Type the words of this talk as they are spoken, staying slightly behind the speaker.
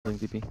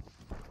playing TP.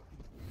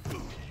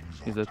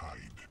 He's dead.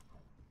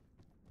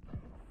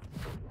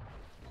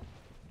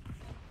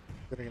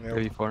 Getting nailed.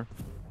 34.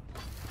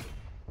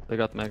 They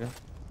got Mega.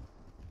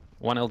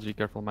 One LG,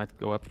 careful, might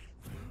go up.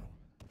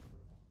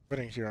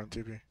 Winning here on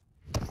TP.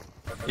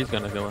 He's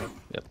gonna go up.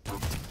 Yep.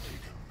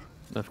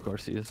 Of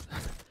course he is.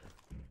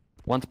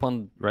 One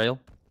spawn rail.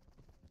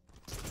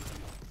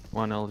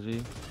 One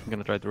LG. I'm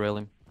gonna try to rail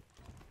him.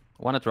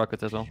 One at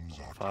rocket as well.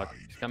 Fuck,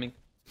 he's coming.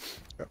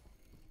 Yep.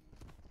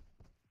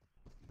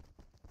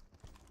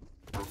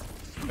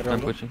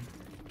 I'm pushing.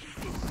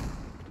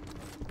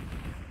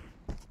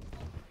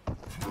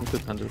 I'm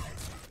 200.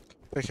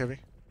 Take heavy.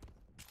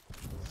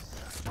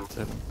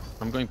 7.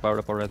 I'm going power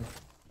up already.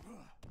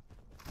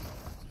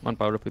 One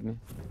power up with me.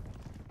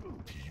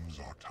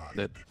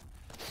 Dead.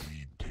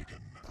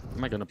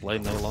 Am I gonna play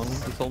nail on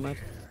this whole match?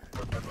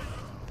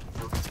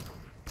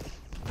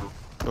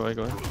 Go away,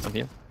 go away. I'm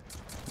here.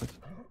 Nice.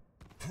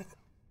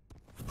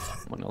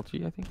 One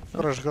LG, I think.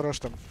 No. Garage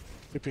them.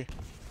 TP.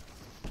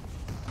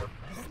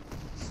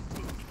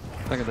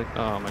 Second take.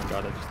 Oh my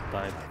god, I just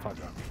died. Fuck.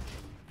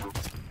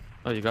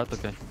 Oh, you got?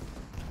 Okay.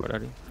 Where are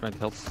you? Trying to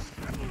help.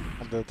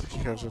 I'm dead. He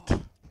has it.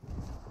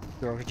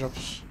 Zero, he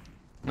jumps.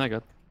 I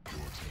got.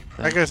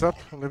 Mega is up.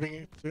 I'm leaving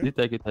it too. You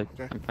take it, take.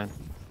 Okay. I'm fine.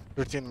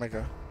 13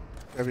 Mega.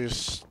 Heavy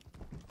is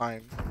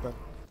 9. Then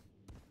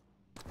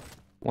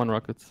One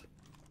rocket.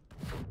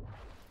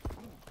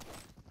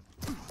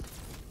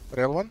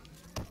 rail one.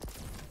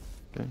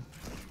 Okay.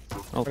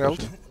 I'll Railed.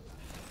 push him.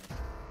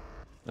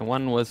 And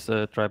one was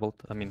tribal.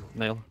 I mean,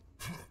 nail.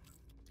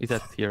 He's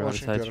at here on the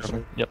Pushing side. the other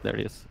Sherman. side. Yep, there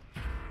he is.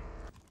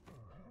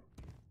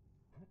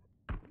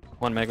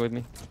 One mega with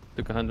me.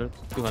 Took 100.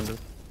 200.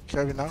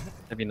 Heavy now.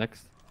 Maybe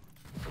next.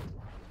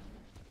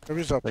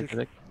 Heavy's up. Take,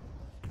 take.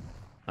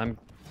 I'm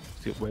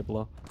still way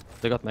below.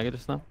 They got mega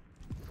just now.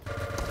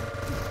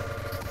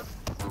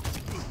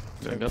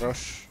 Going up.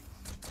 Rush.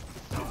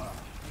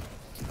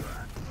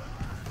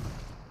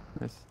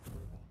 Nice.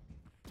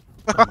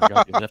 Oh my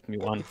god, you left me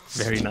one.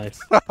 Very nice.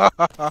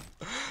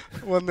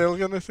 One nail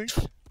gun, I think.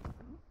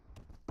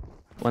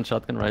 One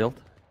shotgun railed.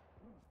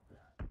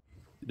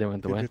 They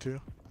went away. TP2.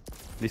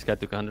 This guy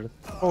took 100.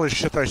 Holy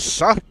shit, I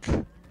suck.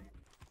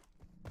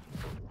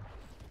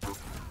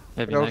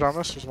 Heavy Rail next.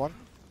 Damas is one.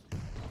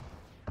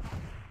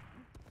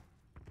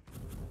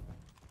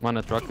 One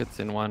at rockets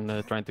and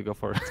one trying to go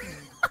for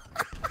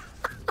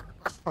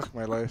Fuck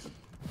my life.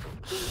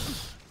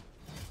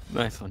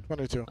 nice one.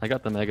 22. I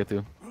got the mega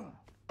too.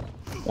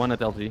 One at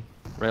LG.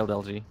 Railed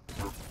LG.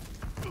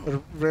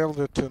 Railed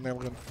it to nail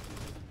gun.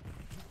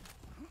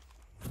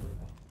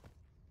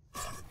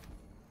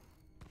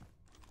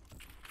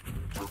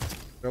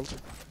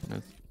 Railed.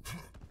 Nice.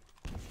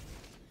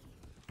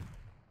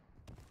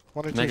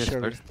 1 Mega's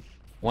heavy. first.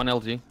 One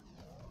LG.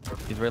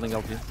 He's railing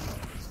LG.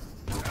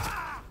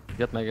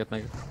 Get mega, get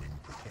mega.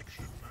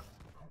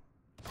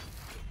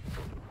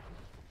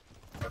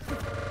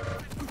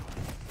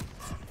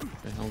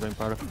 Okay, I'm going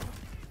power up.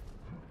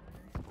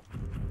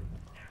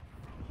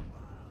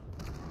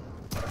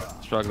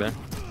 Struck there.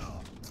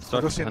 How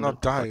Struck does he 100.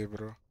 not die,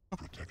 bro?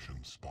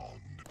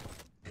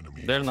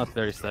 They're not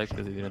very stacked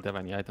because they didn't have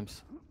any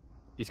items.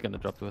 He's gonna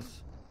drop to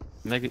us.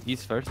 Mega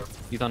East first.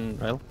 He's on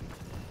rail.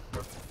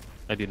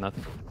 I did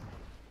nothing.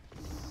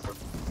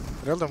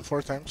 Railed him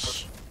 4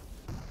 times.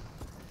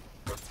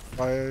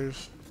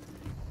 5.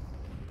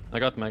 I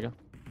got mega.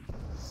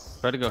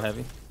 Try to go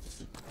heavy.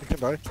 He can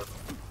die.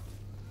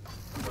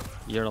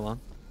 Year alone.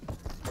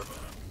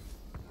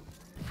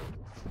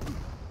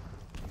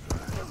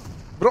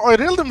 Bro, I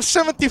railed him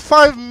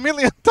 75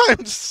 million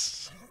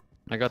times!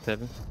 I got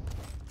heavy.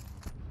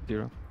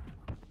 0.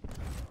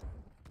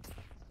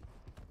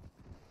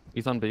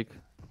 He's on big.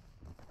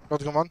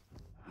 Got come on.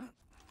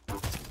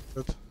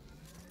 Good.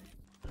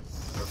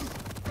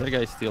 That guy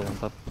is still on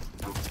top.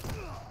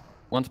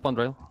 One spawn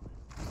rail.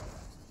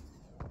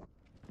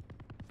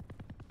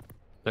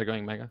 They're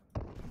going mega.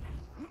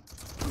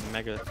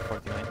 Mega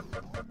 49.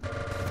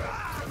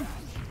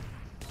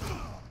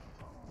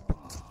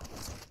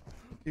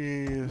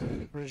 He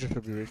Ranger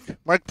could be weak.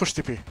 Might push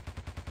TP.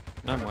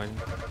 I'm waiting.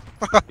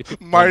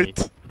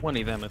 Might.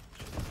 20 damage.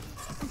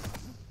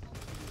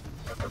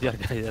 The other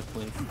guy that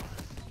wins.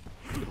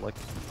 Good luck.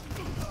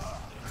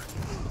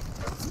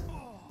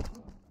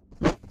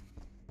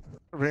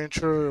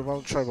 Ranger,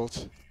 one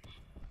tribals.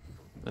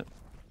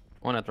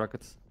 One at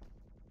rockets.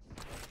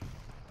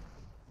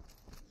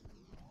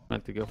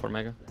 Meant to go for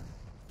mega.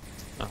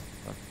 Oh,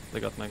 fuck. They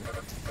got mega.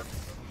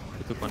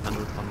 They took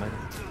 100 on mega.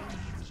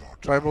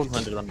 Tribal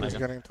 200 on is Mega.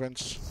 getting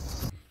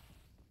twins.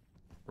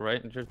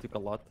 Ranger took a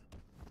lot.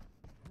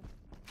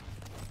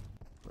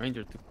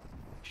 Ranger took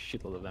a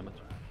shitload of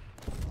damage.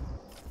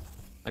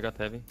 I got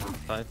heavy.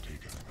 5.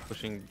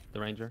 Pushing the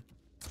Ranger.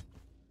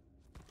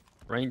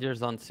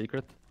 Ranger's on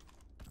secret.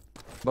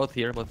 Both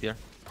here, both here.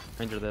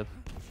 Ranger dead.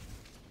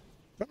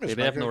 Okay,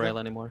 they have no rail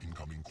anymore.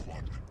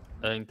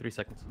 In 3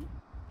 seconds.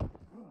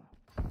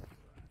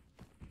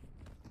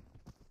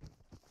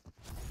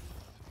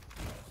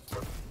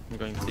 I'm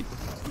going secret.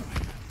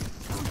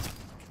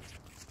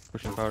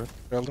 Pushing power.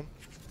 Railed him.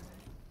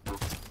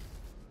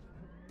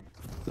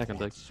 Second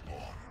deck.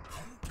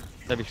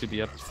 Heavy should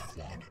be up.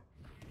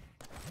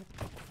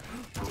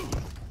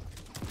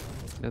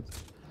 Yep.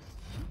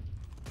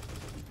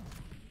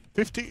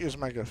 50 is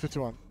Mega.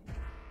 51.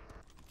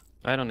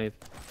 I don't need.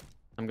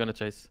 I'm gonna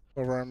chase.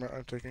 Over I'm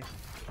taking.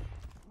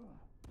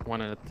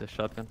 One at the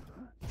shotgun.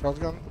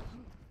 Shotgun.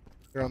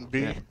 You're on B.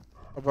 Yeah.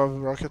 Above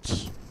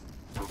rockets.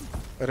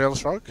 A rail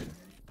shock.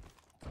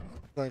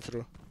 Going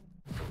through.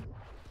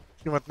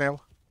 Team at nail.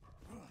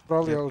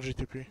 Probably Yeah. all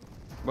GTP.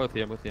 Both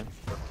here, both here.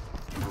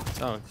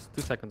 Oh, it's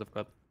 2 seconds of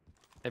cut.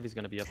 Heavy's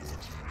gonna be up.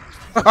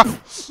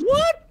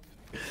 What?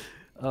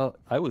 Oh,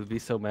 I would be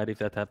so mad if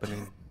that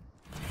happened.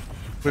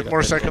 With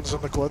more seconds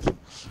on the quad.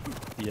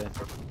 Yeah.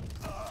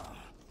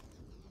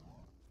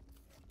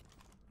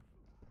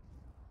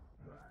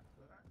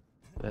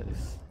 That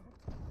is.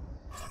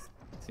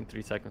 It's in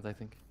 3 seconds, I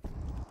think.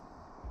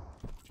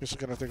 He's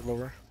gonna take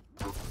lower.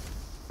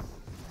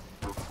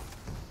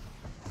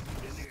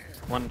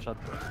 One shot.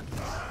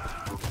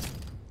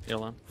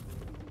 Elon.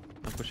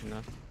 I'm pushing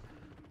now.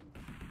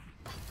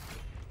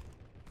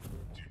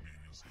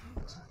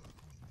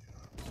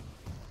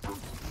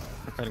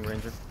 I'm fighting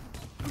Ranger.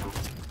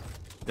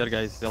 The other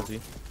guy is LG.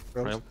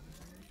 Rail, Rail.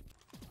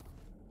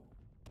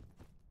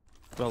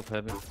 12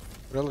 heavy.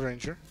 rail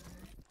ranger.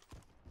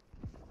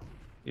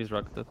 He's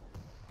rocketed.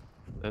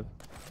 Dead.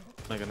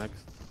 Mega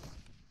next.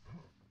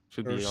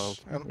 Should be all.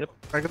 And Yep,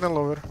 Mega and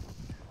lower.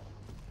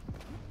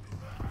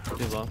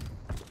 he's low.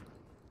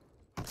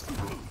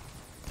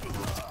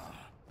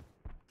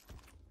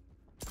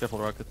 Careful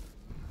rocket.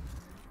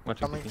 Watch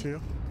him Coming to picking.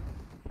 you.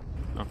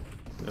 Oh,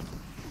 yep.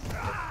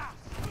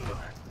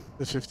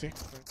 The 50.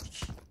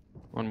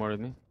 One more with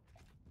me.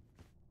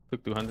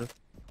 Took 200.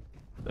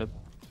 Dead.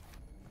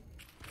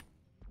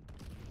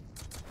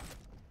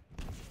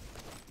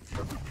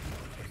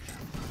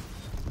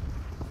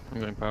 I'm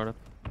going powered up.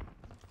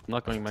 I'm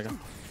not going mega.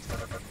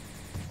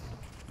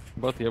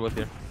 Both here, both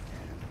here.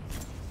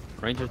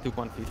 Ranger took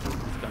 1 feet.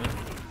 He's coming.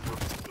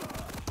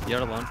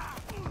 You're alone.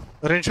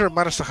 Ranger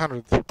minus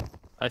 100.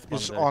 I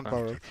spawned He's there. on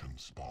Power.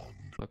 power.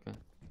 Okay.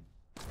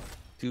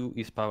 2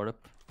 is powered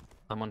up.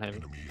 I'm on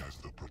heavy.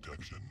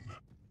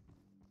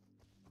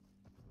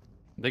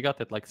 They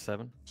got it like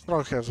 7.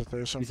 Strong has it, I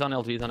assume. He's on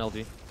LG, he's on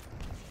LG.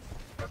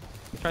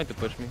 He's trying to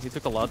push me. He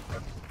took a lot.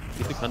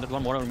 He took 100,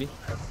 one more on me.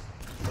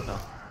 No,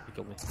 he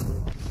killed me.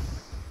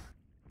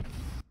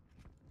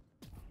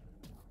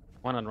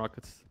 One on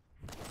rockets.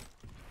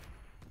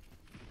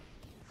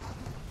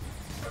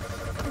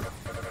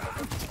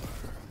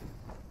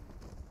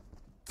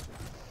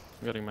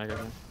 I'm getting Mega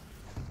again.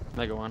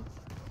 Mega 1.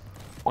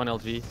 One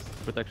LG,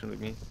 protection with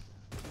me.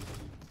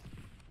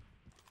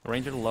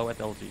 Ranger low at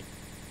LG.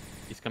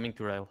 He's coming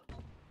to rail.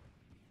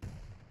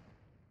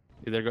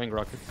 They're going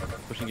rockets,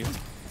 pushing you. He's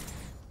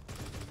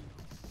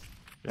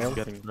Rail.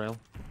 getting rail.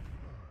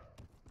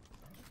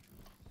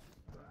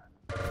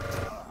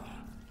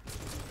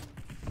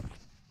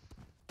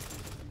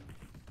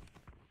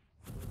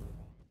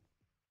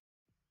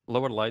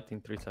 Lower light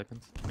in 3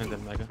 seconds, and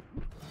then Mega.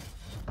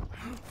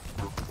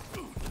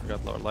 I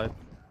got lower light.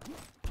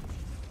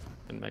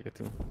 And Mega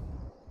too.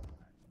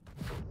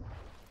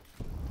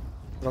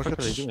 What are they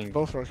Rockets. doing?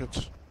 Both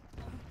rockets.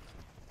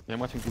 Yeah, I'm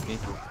watching TP.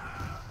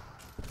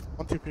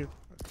 One TP.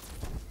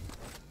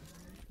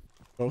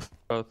 Both.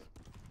 Both.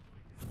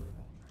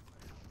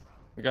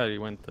 The guy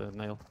went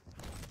nail.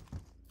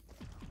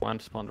 One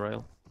spawned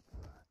rail.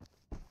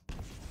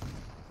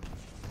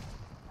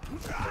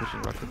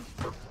 Pushing rockets.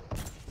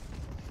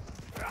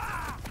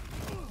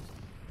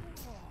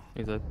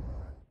 He's dead.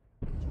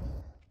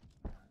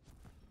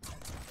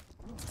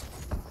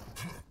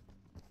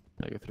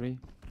 Mega 3.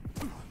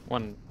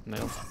 One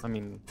nail. I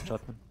mean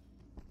shotgun.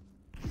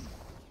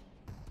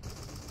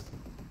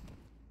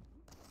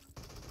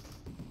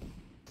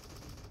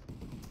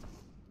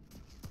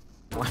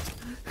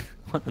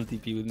 One on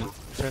TP with me.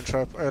 Same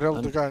trap. I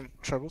railed the guy and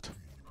traveled.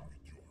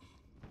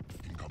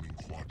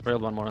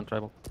 Railed one more on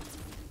tribal.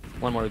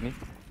 One more with me.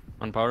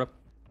 On power up.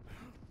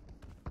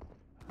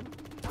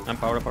 I'm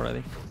powered up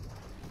already.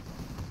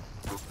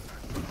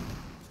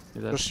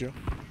 He's dead. Just you.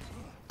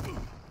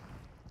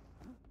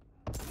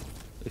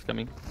 He's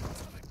coming.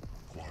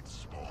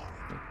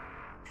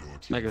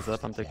 Mega's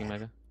up, I'm taking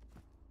Mega.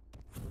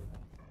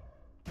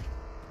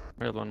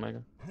 Railed one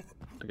Mega.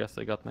 I guess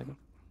I got Mega.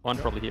 One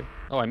probably here.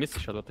 Oh, I missed the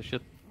shot, what the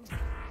shit.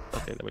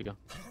 Okay, there we go.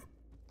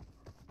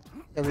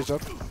 Heavy's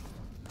up.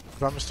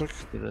 Ram is stuck.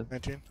 He's dead.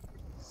 19.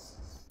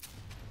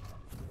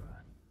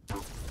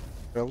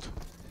 Railed.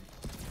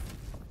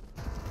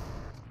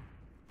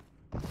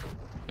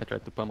 I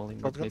tried to pummel him,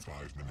 but Shotgun. missed.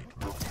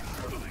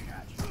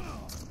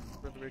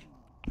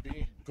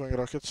 B. Going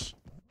rockets.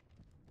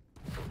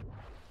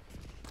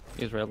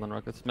 He's railed on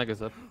rockets.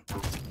 Mega's up.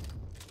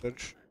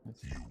 Dodge.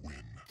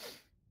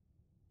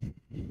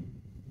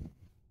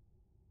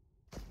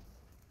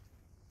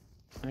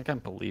 I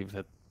can't believe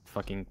that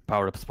fucking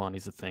power up spawn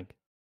is a thing.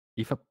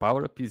 If a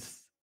power up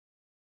is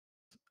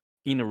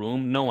in a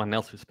room, no one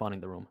else will spawn in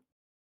the room.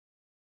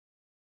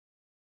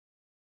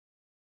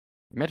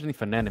 Imagine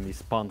if an enemy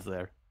spawns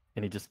there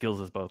and he just kills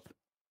us both.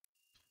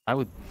 I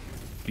would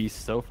be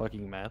so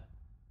fucking mad.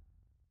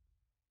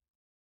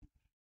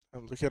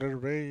 Look at a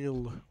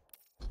rail.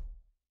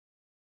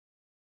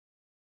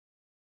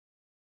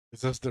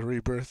 Is this the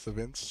rebirth of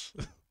Vince?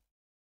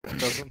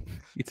 Doesn't?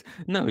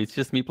 It's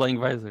just me playing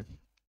Visor.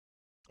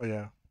 Oh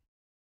yeah.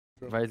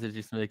 True. Visor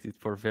just makes it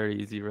for very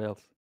easy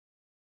rails.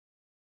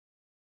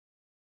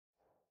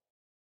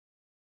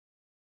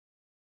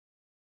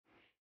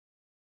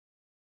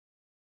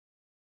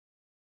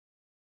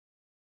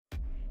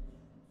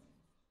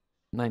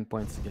 Nine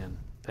points again.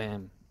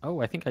 Damn.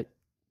 Oh, I think I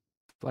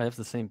have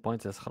the same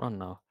points as Hran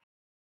now.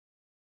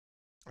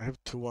 I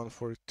have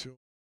 2-1-4-2.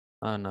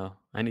 Oh no.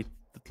 I need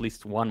at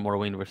least one more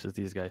win versus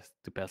these guys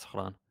to pass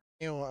Hran.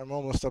 You know, I'm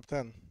almost up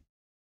 10.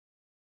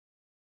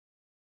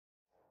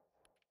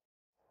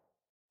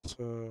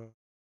 So,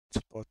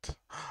 spot.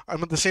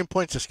 I'm at the same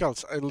points as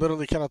Scouts. I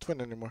literally cannot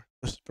win anymore.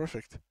 This is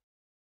perfect.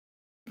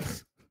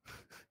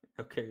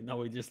 Okay, now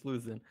we just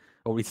lose then.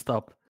 Or we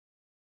stop.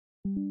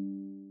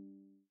 And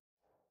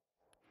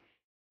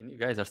you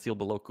guys are still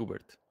below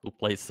Kubert, who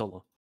plays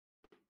solo.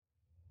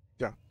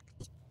 Yeah,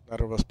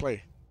 neither of us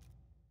play.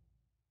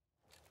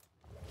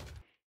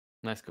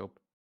 Nice scope.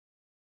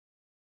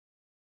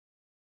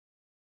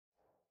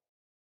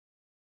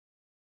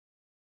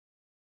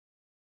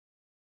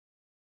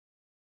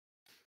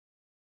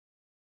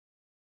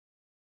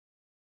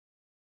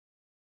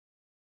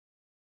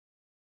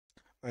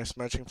 Nice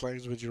matching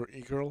flags with your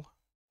e-girl.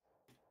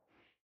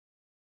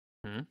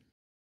 Hmm?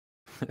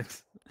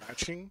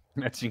 Matching?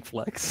 Matching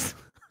flags.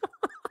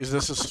 Is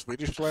this a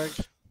Swedish flag?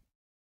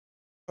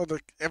 Oh,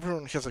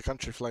 everyone has a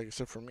country flag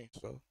except for me,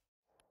 so.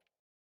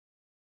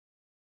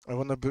 I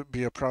want to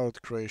be a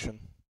proud Croatian.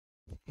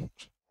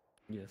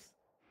 Yes.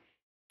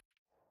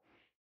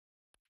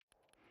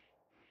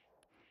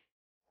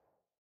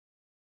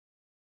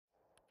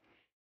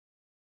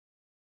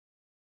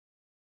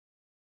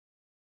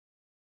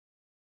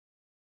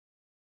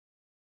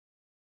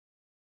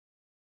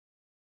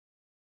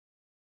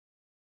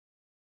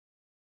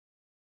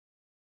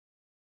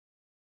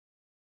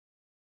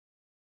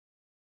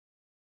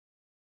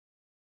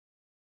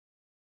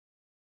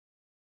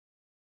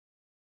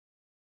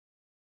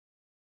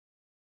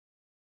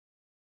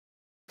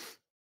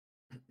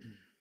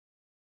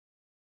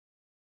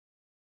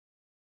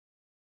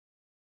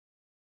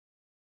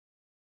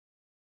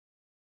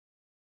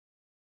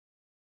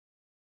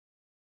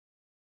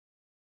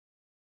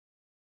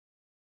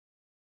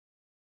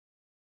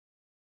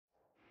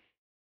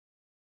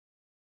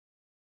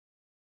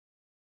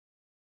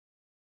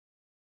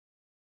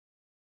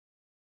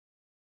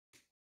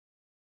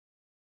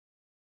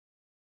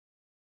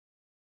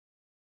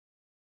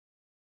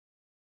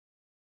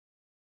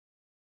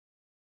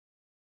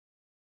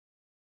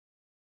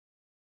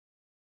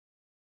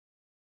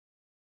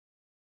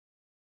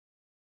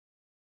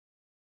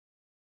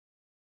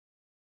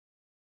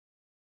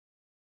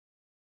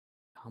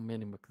 How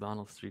many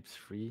McDonald's trips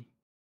free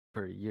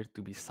per year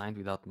to be signed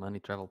without money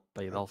travel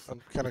paid also? I'm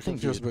kind The of thing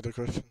confused is, by the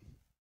question.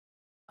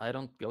 I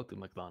don't go to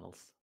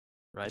McDonald's,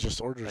 I right?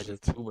 just I ordered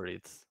just it. Uber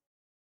Eats.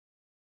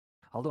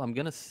 Although I'm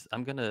gonna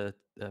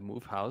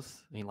move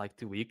house in like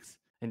 2 weeks,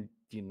 and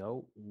do you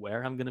know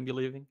where I'm gonna be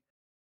living?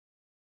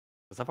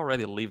 Because I've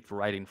already lived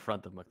right in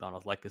front of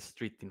McDonald's, like a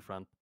street in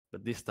front.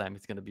 But this time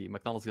it's gonna be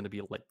McDonald's gonna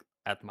be like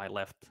at my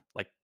left,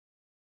 like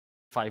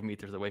 5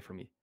 meters away from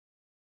me.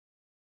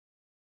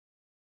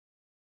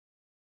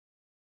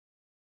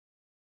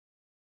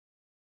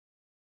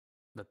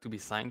 But to be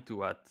signed to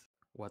what?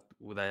 What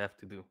would I have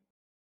to do?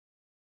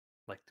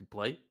 Like to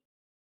play?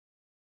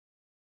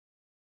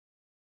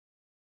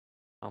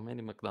 How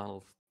many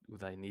McDonald's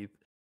would I need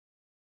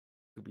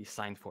to be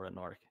signed for an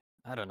org?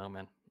 I don't know,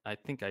 man. I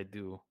think I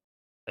do.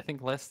 I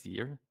think last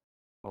year,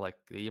 or like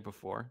the year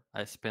before,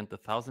 I spent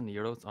 1,000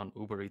 euros on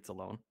Uber Eats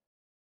alone.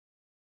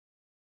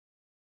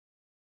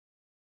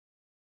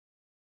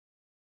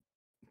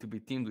 To be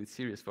teamed with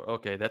Sirius for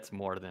okay, that's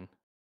more than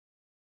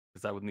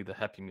because I would need a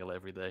Happy Meal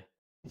every day.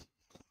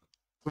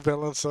 To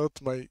balance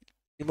out my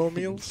emo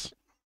meals.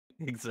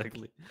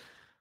 Exactly.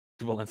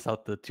 To balance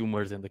out the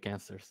tumors and the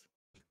cancers.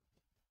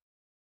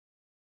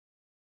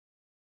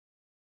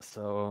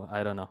 So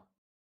I don't know.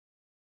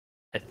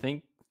 I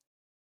think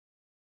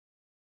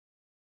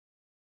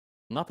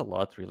not a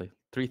lot really.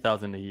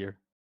 3,000 a year.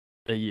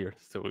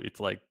 So it's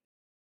like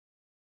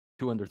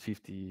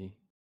 $250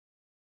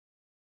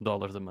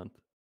 a month.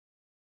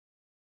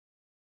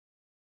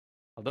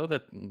 Although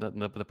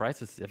the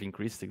prices have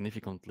increased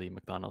significantly,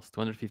 McDonald's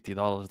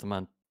 $250 a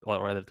month,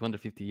 or rather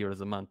 250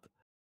 euros a month.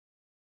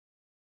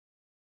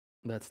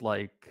 That's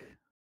like,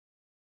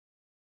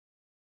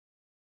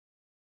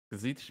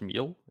 because each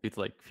meal it's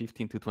like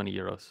 15 to 20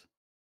 euros.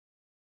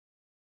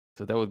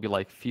 So that would be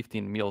like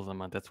 15 meals a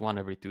month. That's one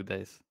every 2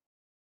 days.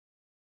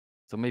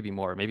 So maybe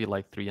more, maybe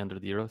like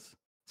 300 euros.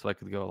 So I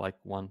could go like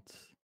once,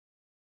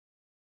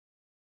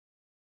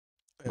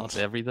 not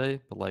And every day,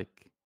 but like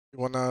you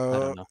I wanna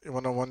don't know.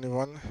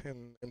 1v1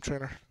 in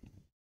trainer?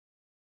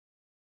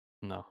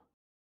 No,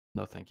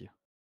 no, thank you.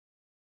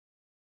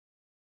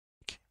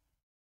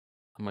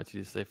 How much do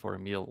you say for a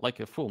meal? Like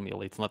a full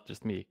meal. It's not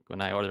just me.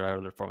 When I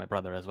order for my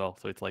brother as well.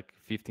 So it's like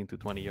 15 to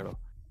 20 euro,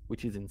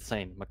 which is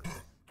insane.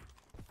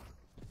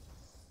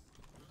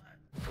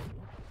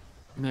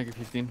 Mega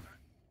 15.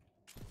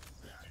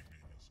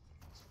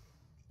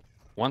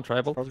 One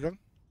tribal, Shotgun.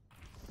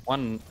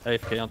 one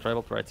AFK on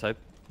tribal right side,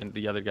 and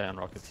the other guy on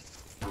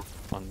rockets.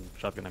 On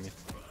shotgun, I mean.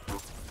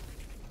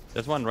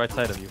 There's one right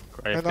side of you.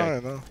 AFK. I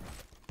know.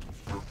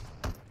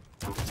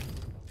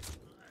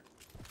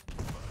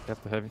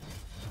 Got the heavy.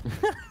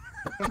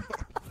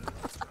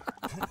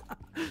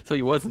 So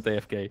he wasn't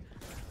AFK.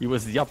 He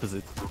was the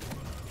opposite.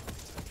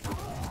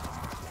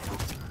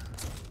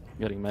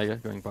 Getting mega,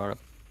 going power up.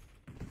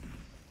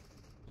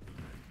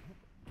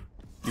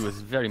 He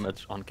was very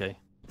much on K.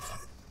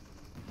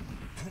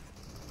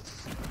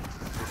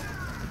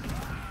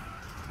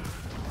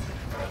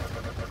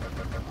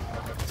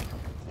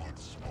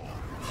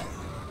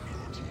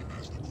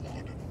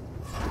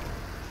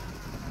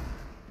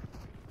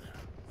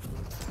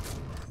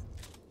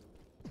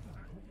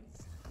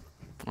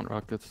 On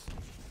rockets.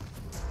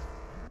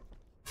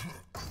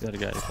 The other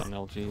guy is on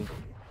LG.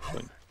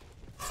 Going.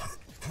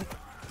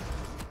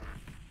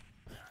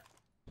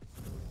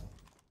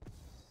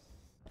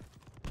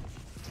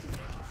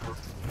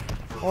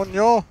 Oh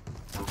no!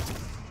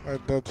 I'm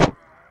dead.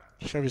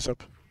 Chevy's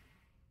up.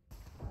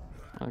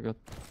 I got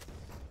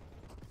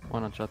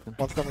one on shotgun.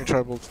 One coming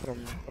tribal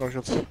from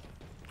rockets.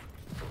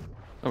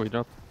 Oh, he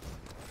dropped.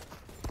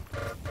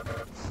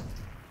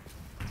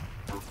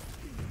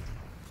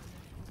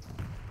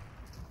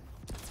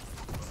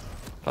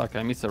 Fuck,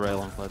 I missed a rail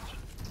on clutch.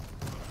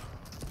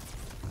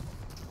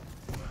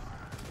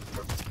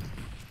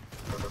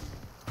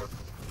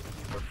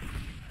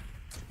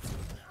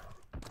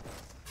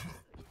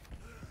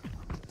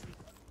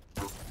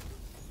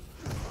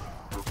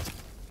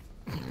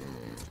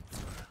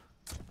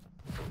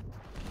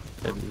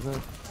 Heavy is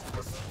that?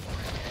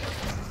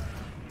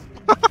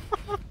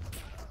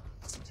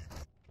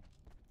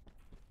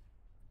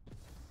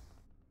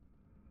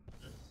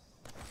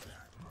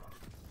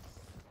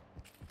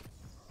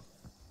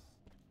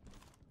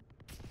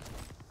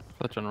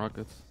 Clutch on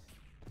rockets.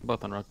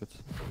 Both on rockets.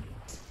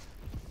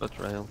 Clutch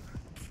rail.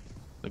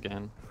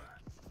 Again.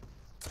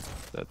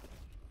 Dead.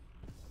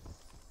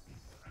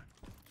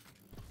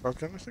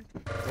 Shotgun, I think.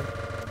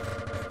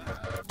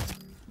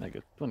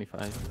 Mega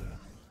 25.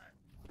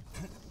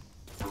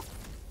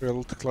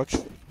 Build clutch.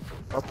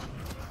 Up.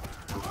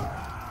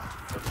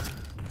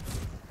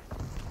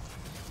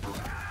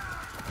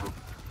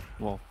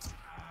 Wall.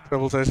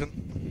 Treble Titan.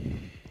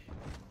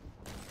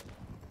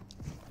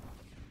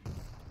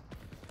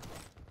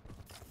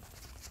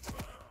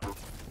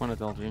 One at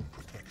LG.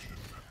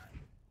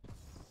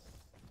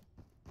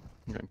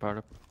 I'm going powered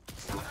up.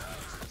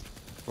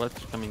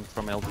 Clutch coming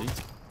from LG.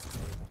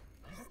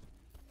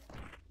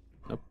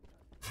 Nope.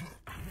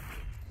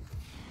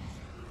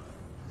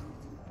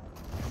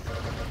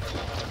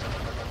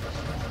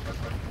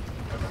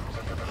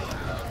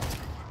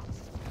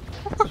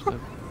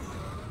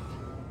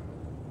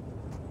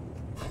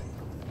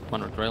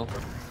 One with rail.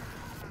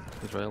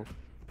 He's railed.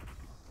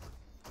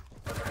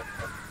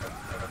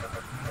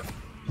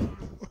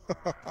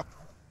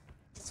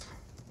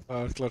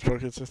 Clutch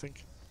rockets, I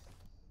think.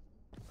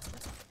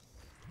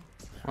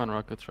 One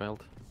rocket's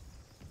railed.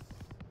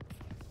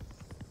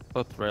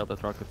 Both railed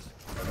at rockets.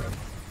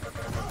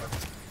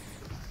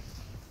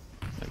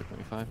 Maybe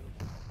 25.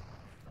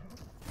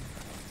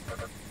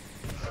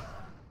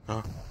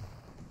 Ah.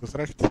 Was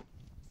recht.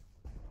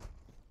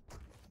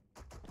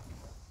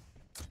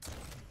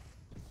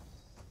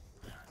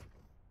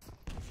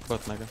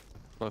 Both mega.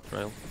 Both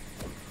railed.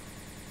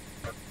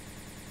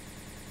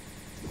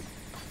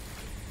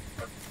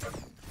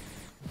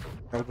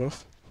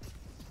 Both.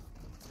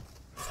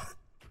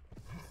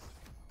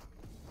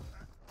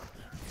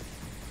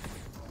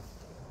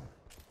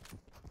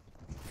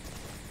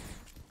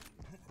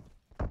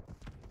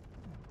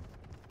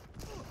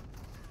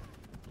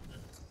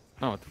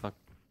 Oh, what the fuck?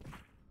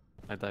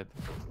 I died.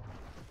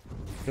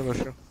 Killer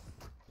show.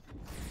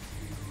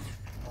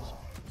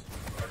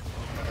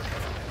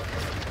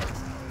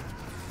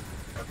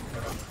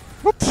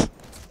 What?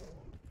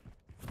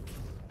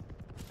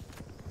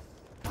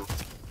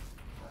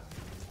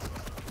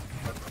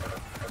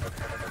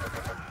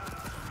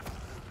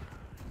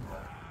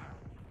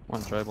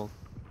 One tribal.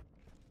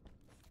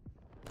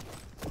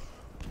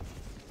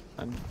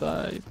 I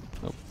died.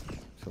 Nope.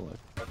 Still alive.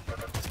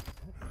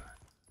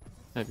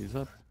 Heavy's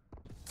up.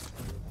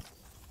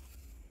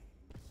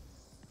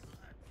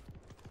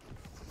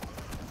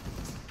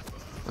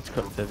 Let's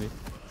go, Heavy.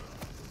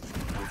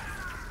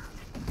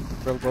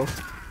 Well,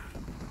 both.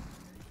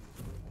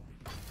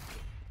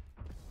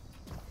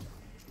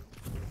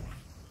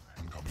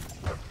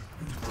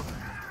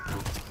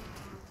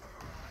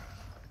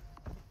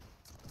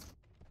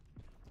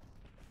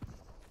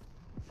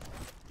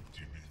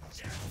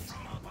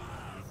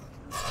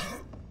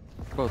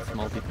 Both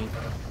small DP.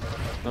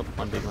 Nope,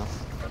 one big now.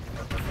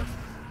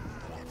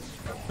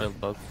 Well,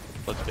 both.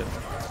 Let's get it.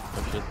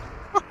 Oh shit.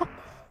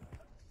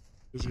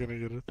 He's gonna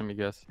get it. Let me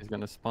guess. He's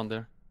gonna spawn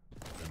there.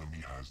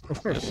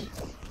 Of course.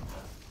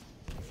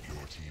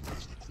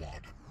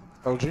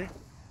 LG.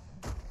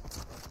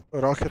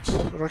 Rocket.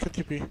 Rocket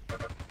TP.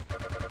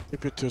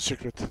 TP to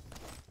secret.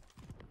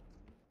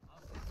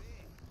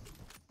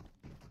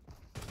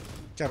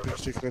 Camping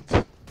secret.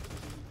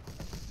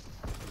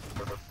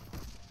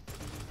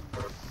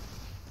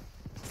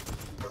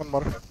 One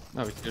more.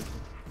 No, it's good.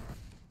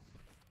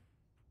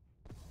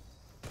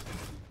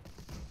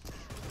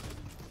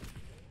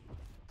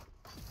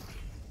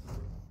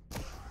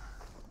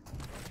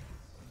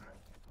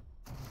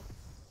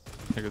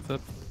 Mega's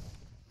up.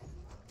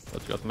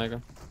 But you got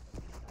Mega.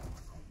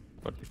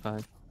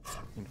 45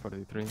 and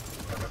 43.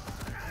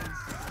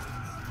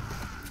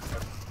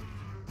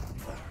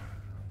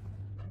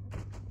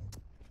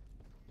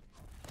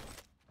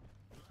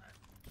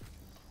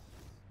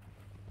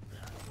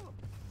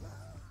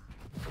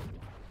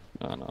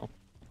 Oh no.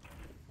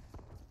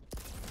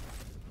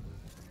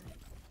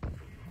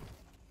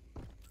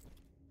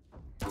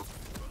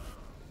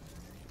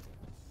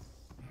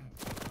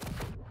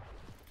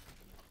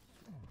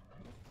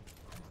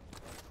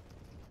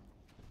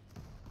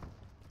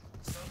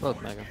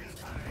 Both Mega.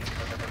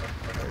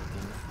 13.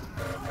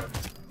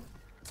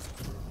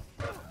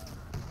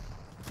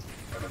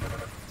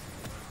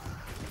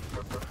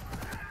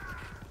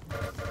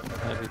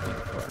 Heavy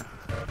 24.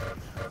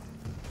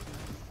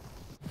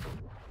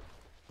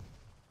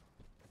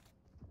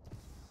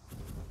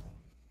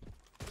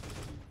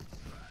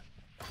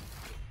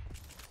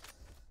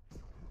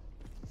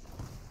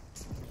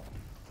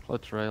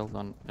 Clutch railed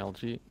on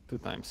LG 2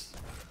 times.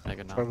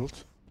 Mega now.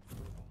 Traveled.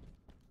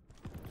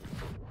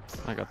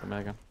 I got the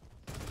Mega.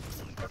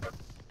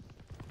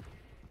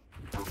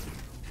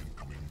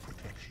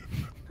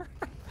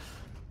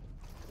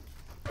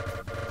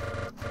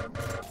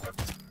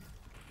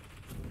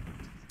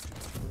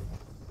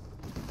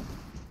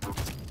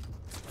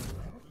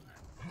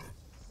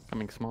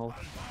 Coming small.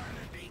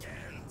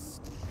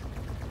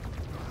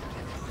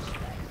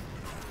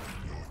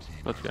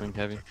 Clutch getting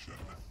heavy.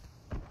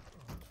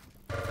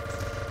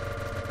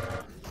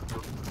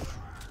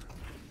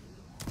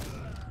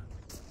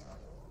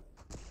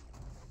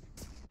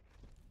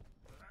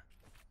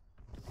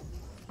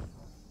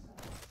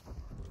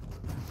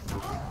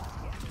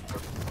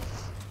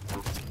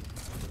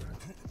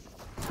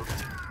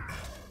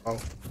 Oh.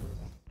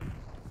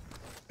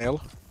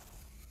 Nail.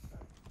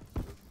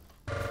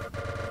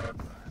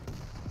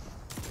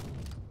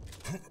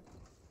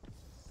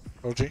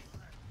 LG.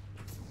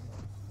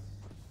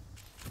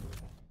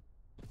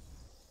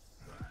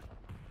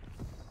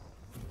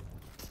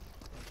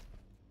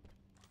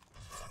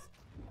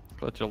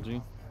 Clutch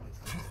LG.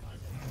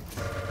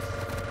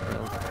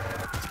 Railed.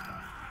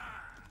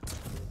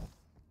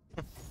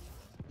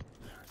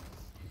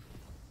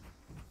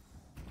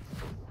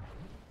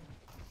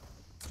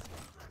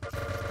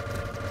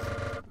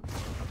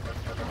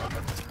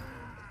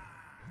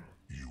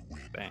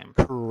 Damn.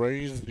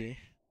 Crazy.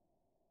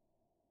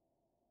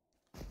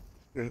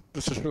 Yeah,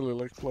 this is really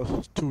like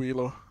plus 2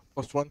 elo.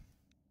 Plus 1.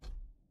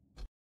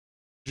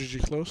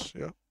 GG close,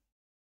 yeah.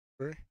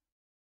 Very.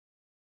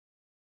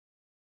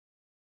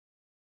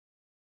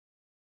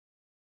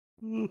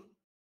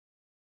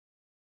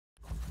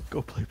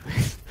 Go play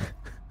base.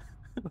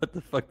 What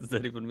the fuck does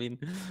that even mean?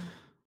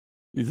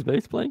 Is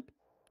base playing?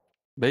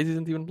 Base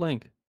isn't even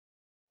playing.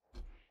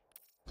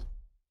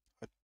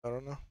 I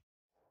don't know.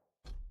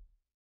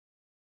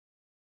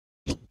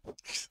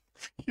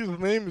 His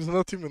name is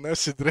not even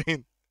Acid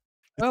Rain.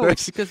 Oh,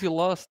 it's because you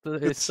lost a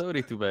it's-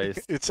 story to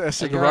base. It's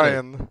Acid got it.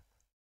 Ryan.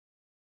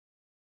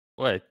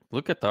 Wait,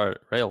 look at our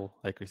rail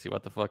accuracy.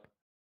 What the fuck?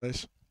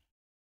 Nice.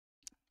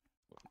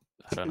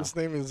 I don't know. His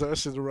name is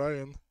Acid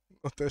Ryan,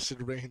 not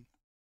Acid Rain.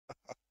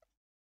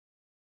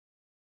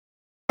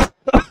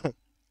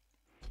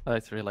 Oh,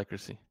 it's real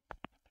accuracy.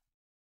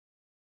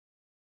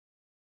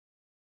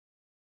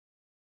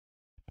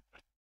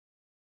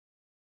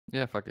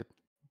 Yeah, fuck it.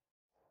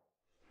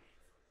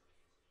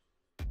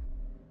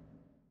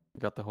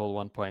 Got the whole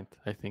 1 point.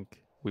 I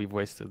think we've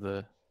wasted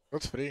the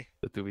That's free.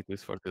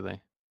 2v2s for today.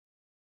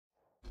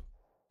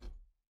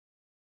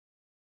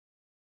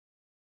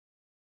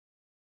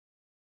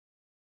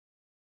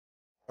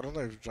 I don't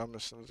know if Jam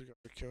is still together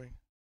queuing.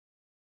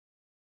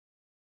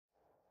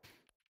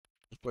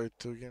 Just played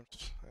 2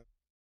 games and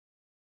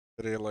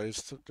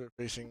realized that they're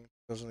facing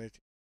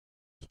 2018.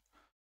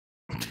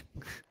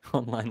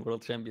 Online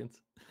world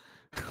champions.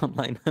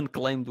 Online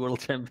unclaimed world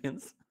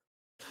champions.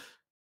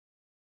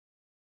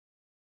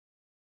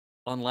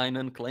 Online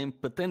unclaimed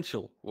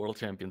potential world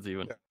champions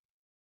even. Yeah.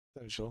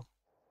 Potential.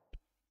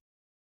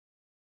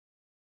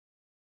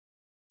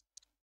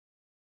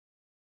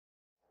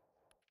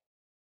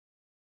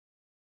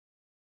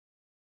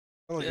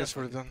 Well, I Yeah, guess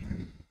we're fuck it.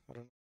 done. I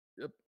don't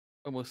Yep.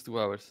 Almost 2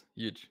 hours.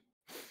 Huge.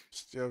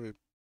 just, yeah, we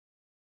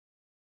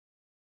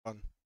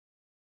fun.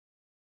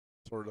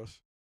 Sort of.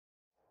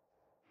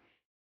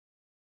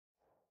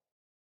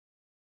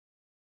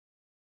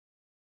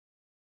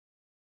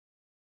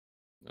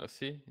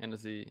 See,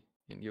 NZ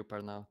in Europe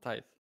are now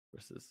tied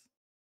versus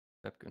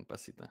Pepco and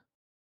Pasita.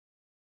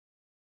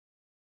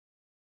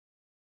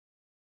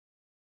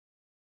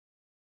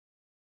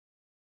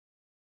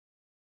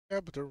 Yeah,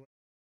 but they're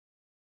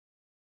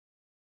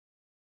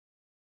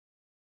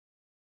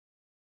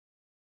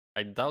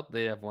I doubt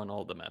they have won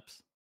all the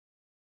maps.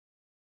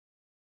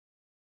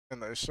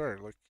 and I swear,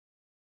 like,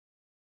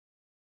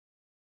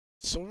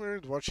 it's so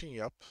weird watching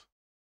Yup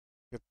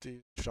get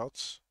the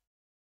shots.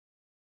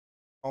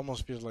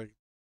 Almost feels like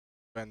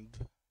bend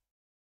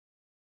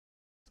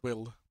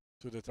will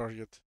to the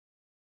target.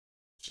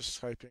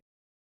 Just hyping.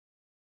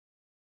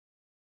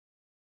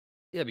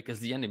 Yeah, because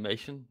the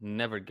animation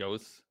never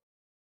goes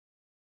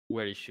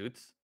where he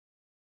shoots.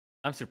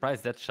 I'm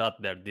surprised that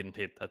shot there didn't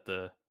hit at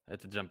the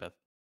jump pad.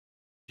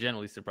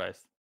 Generally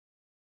surprised.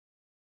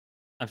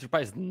 I'm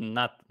surprised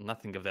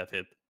nothing of that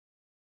hit.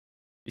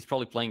 He's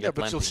probably playing Yeah, at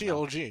but you'll landing see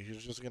now. LG.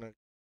 He's just gonna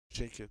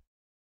shake it.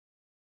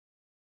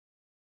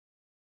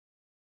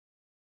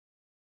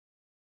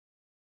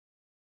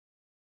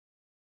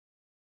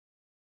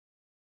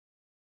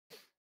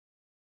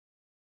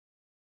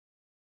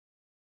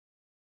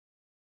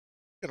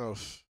 You know,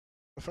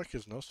 the fuck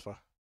is Nostra?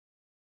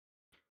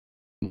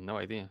 No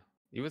idea.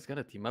 He was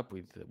gonna team up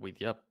with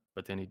Yup,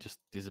 but then he just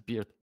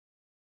disappeared.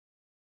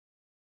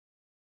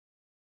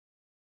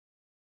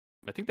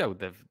 I think that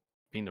would have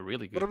been a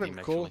really Would good have been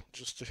team, cool actually.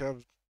 just to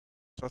have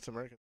South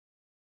American.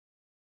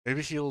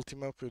 Maybe he'll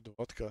team up with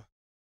Vodka.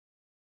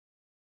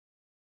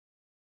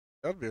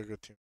 That'd be a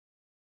good team.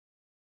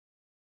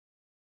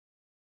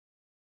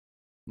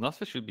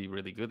 Nasfa should be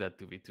really good at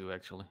 2v2,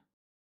 actually.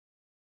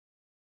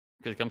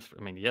 Because he comes,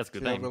 I mean, he has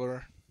good Yeah, aim.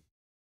 Villar.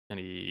 And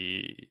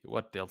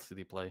what else did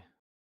he play?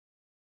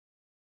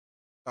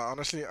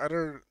 Honestly,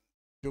 either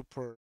Yup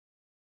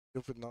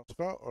with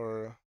Nostra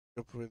or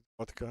Yup with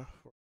Vodka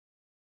for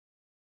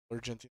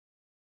Argentina.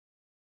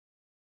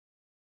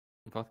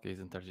 Vodka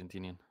isn't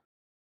Argentinian.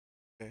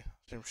 Okay,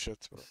 same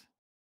shit, bro.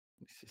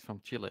 He's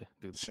from Chile,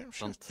 dude. Same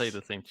Don't shit. say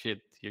the same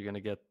shit. You're gonna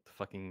get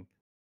fucking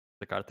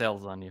the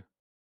cartels on you.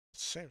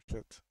 Same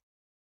shit.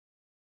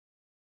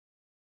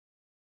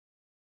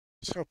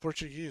 It's how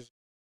Portuguese,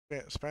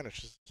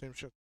 Spanish is the same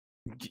shit.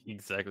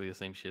 Exactly the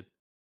same shit.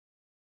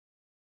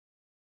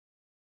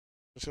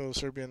 So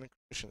Serbian and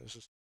Croatian is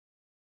just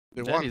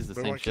they That won is the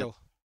by same one shit. kill.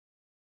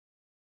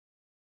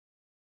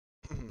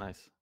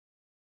 Nice.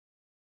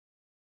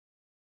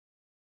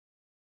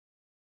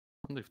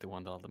 I wonder if they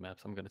won all the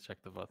maps. I'm gonna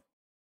check the VOD.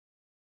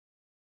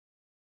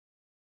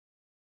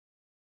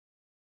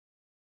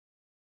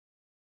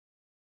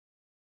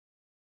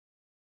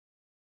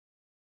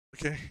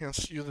 Okay,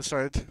 yes, you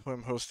decide who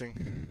I'm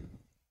hosting.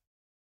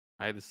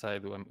 I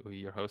decide who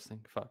you're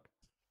hosting. Fuck.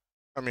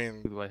 I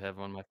mean, Who do I have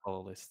on my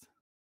follow list?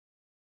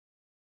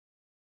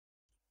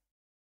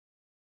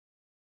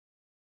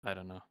 I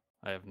don't know.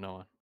 I have no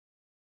one.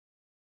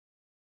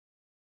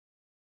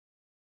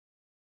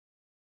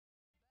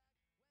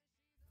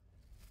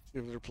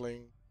 if they're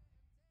playing,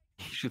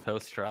 You should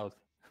host Shroud.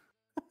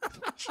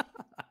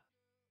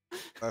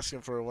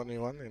 asking for a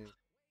 1v1 and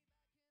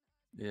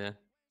Yeah,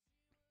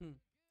 You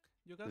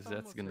got because that's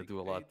almost gonna like do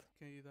a lot.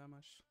 8k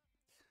damage.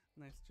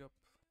 Nice job.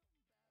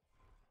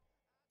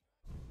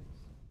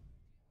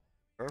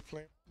 they're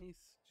playing.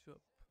 Nice job.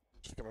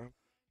 Just gonna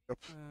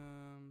Yup,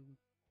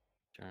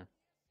 Sure.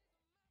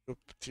 Yup,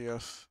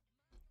 TF.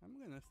 I'm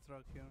gonna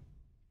struck here.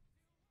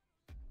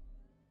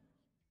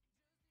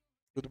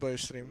 Goodbye,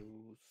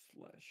 stream.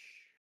 Slash.